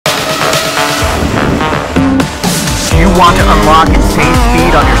want to unlock insane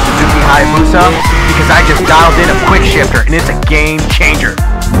speed on your Suzuki Hayabusa? Because I just dialed in a quick shifter and it's a game changer.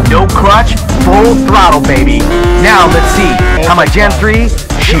 No clutch, full throttle, baby. Now let's see how my Gen 3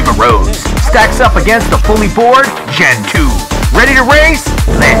 Shiba Rose stacks up against the fully bored Gen 2. Ready to race?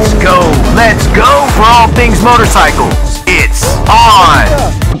 Let's go. Let's go for all things motorcycles. It's on.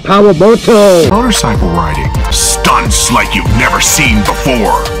 PowaMoto. Motorcycle riding. Stunts like you've never seen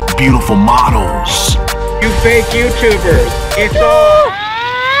before. Beautiful models. You fake YouTubers. It's on.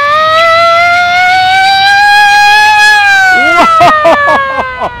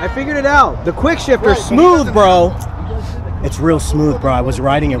 I figured it out. The quick shifter's smooth, bro. It's real smooth, bro. I was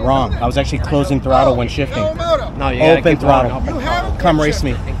riding it wrong. I was actually closing throttle when shifting. No, you open throttle. Come race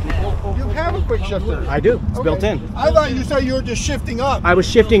me. You have a quick shifter. I do. It's built in. I thought you said you were just shifting up. I was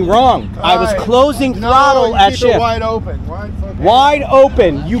shifting wrong. I was closing throttle at shift. Wide open. Wide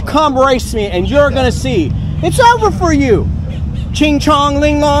open. You come race me and you're going to see. It's over for you. Ching chong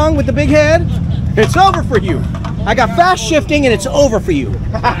ling long with the big head. It's over for you. I got fast shifting and it's over for you.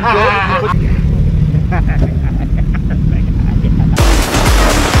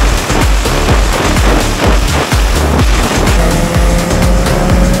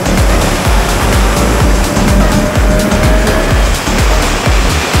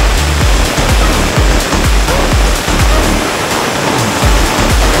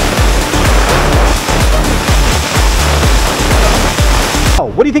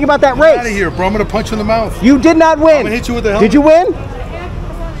 What do you think about that race? Get out of here, bro. I'm gonna punch you in the mouth. You did not win. I'm gonna hit you with the helmet. Did you win?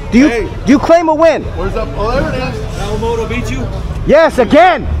 Do you claim a win? Where's up? Oh, there it is. PowaMoto beat you? Yes,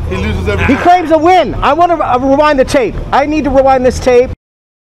 again. He loses every He claims a win. I want to rewind the tape. I need to rewind this tape.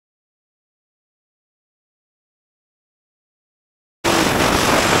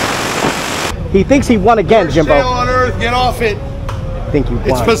 He thinks he won again, Worst Jimbo. jail on earth. Get off it. I think you won.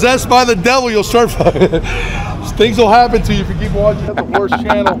 It's possessed by the devil. You'll start. Things will happen to you if you keep watching the worst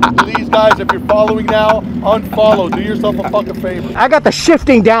channel. Please, guys, if you're following now, unfollow. Do yourself a fucking favor. I got the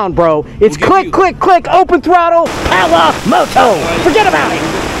shifting down, bro. It's click, click, click, open throttle, PowaMoto. Forget about it.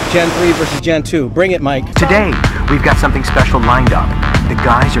 Gen 3 versus Gen 2. Bring it, Mike. Today, we've got something special lined up. The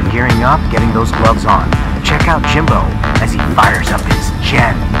guys are gearing up, getting those gloves on. Check out Jimbo as he fires up his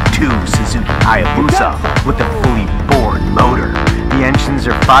Gen 2 Suzuki Hayabusa with the fully bored motor. The engines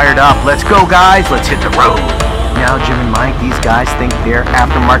are fired up. Let's go, guys. Let's hit the road. Now, Jim and Mike, these guys think their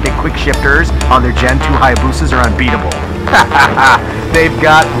aftermarket quick shifters on their Gen 2 Hayabusas are unbeatable. They've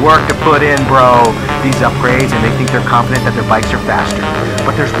got work to put in, bro. These upgrades, and they think they're confident that their bikes are faster.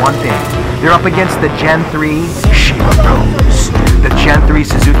 But there's one thing. They're up against the Gen 3 Shiba Rose. The Gen 3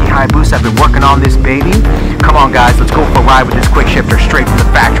 Suzuki Hayabusa. I've been working on this baby. Come on, guys. Let's go for a ride with this quick shifter straight from the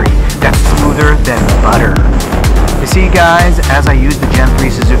factory. That's smoother than butter. You see, guys, as I use the Gen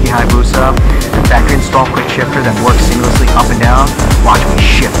 3 Suzuki Hayabusa, the factory installed quick shifter that works seamlessly up and down, watch me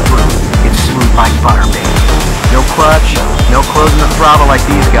shift through. It's smooth like butter, baby. No clutch, no closing the throttle like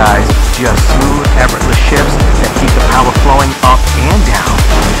these guys, just smooth, effortless shifts that keep the power flowing up and down.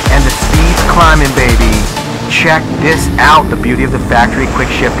 And the speed's climbing, baby. Check this out. The beauty of the factory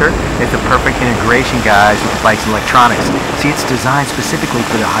quick shifter is the perfect integration, guys, with the bike's electronics. See, it's designed specifically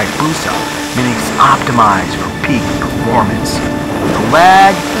for the Hayabusa, meaning it's optimized for peak performance. No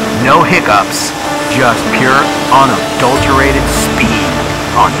lag, no hiccups, just pure, unadulterated speed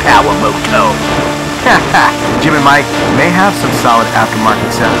on PowaMoto. Jim and Mike may have some solid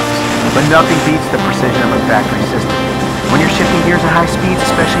aftermarket setups, but nothing beats the precision of a factory system. When you're shifting gears at high speeds,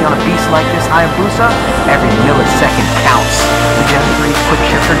 especially on a beast like this Hayabusa, every millisecond counts. The Gen 3's quick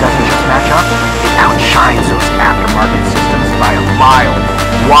shifter doesn't just match up, it outshines those aftermarket systems by a mile.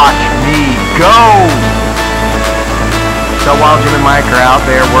 Watch me go! So while Jim and Mike are out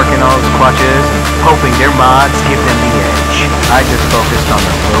there working on those clutches, hoping their mods give them the edge, I just focused on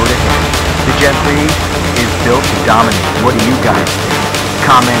the road ahead. The Gen 3 is built to dominate. What do you guys think?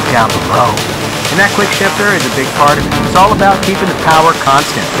 Comment down below. And that quick shifter is a big part of it. It's all about keeping the power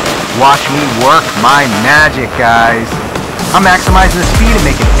constant. Watch me work my magic, guys. I'm maximizing the speed and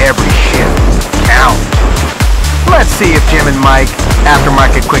making every shift count. Let's see if Jim and Mike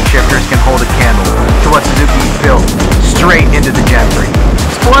aftermarket quick shifters can hold a candle to what Suzuki built straight into the Gen 3.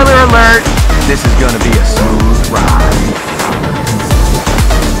 Spoiler alert, this is going to be a smooth ride.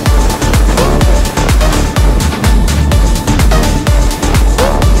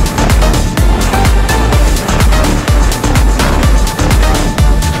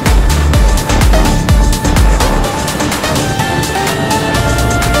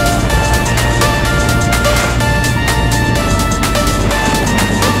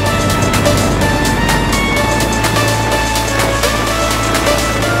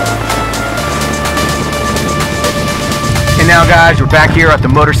 now, guys, we're back here at the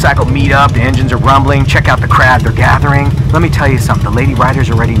motorcycle meetup. The engines are rumbling. Check out the crowd, they're gathering. Let me tell you something, the lady riders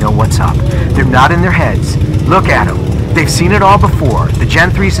already know what's up. They're nodding their heads. Look at them. They've seen it all before. The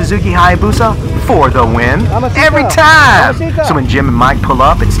Gen 3 Suzuki Hayabusa for the win. Every time! So when Jim and Mike pull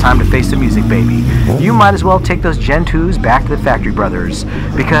up, it's time to face the music, baby. You might as well take those Gen 2s back to the factory brothers,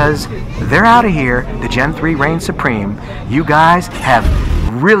 because they're out of here. The Gen 3 reigns supreme. You guys have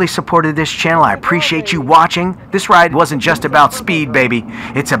really supported this channel. I appreciate you watching. This ride wasn't just about speed, baby.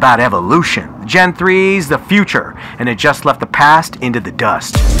 It's about evolution. The Gen 3's the future, and it just left the past into the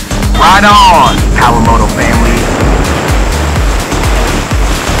dust. Ride on, PowaMoto family.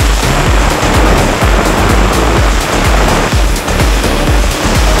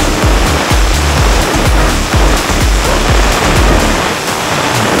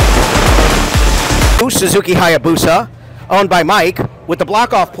 Suzuki Hayabusa, owned by Mike, with the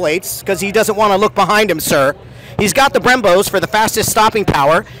block-off plates, because he doesn't want to look behind him, sir. He's got the Brembos for the fastest stopping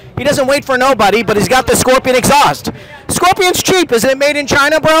power. He doesn't wait for nobody, but he's got the Scorpion exhaust. Scorpion's cheap, isn't it made in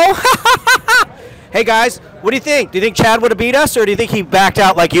China, bro? Hey, guys, what do you think? Do you think Chad would have beat us, or do you think he backed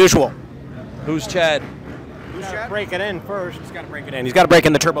out like usual? Who's Chad? Who's Chad? Break it in first. He's got to break it in. He's got to break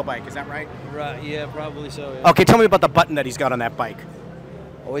in the turbo bike, is that right? Right, yeah, probably so, yeah. Okay, tell me about the button that he's got on that bike.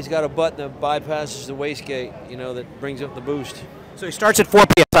 Oh, he's got a button that bypasses the wastegate, you know, that brings up the boost. So he starts at 4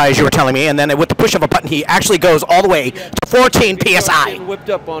 PSI, as you were telling me, and then with the push of a button, he actually goes all the way to 14 PSI.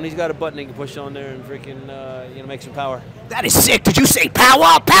 Whipped up on, he's got a button he can push on there and freaking, you know, make some power. That is sick. Did you say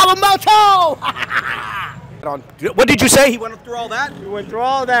power? PowaMoto! What did you say? He went through all that? He went through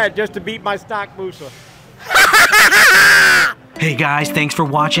all that just to beat my stock Busa. Hey guys, thanks for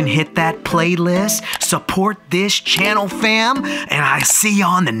watching. Hit that playlist, support this channel, fam, and I'll see you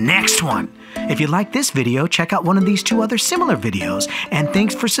on the next one. If you like this video, check out one of these 2 other similar videos. And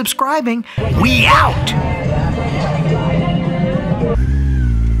thanks for subscribing. We out!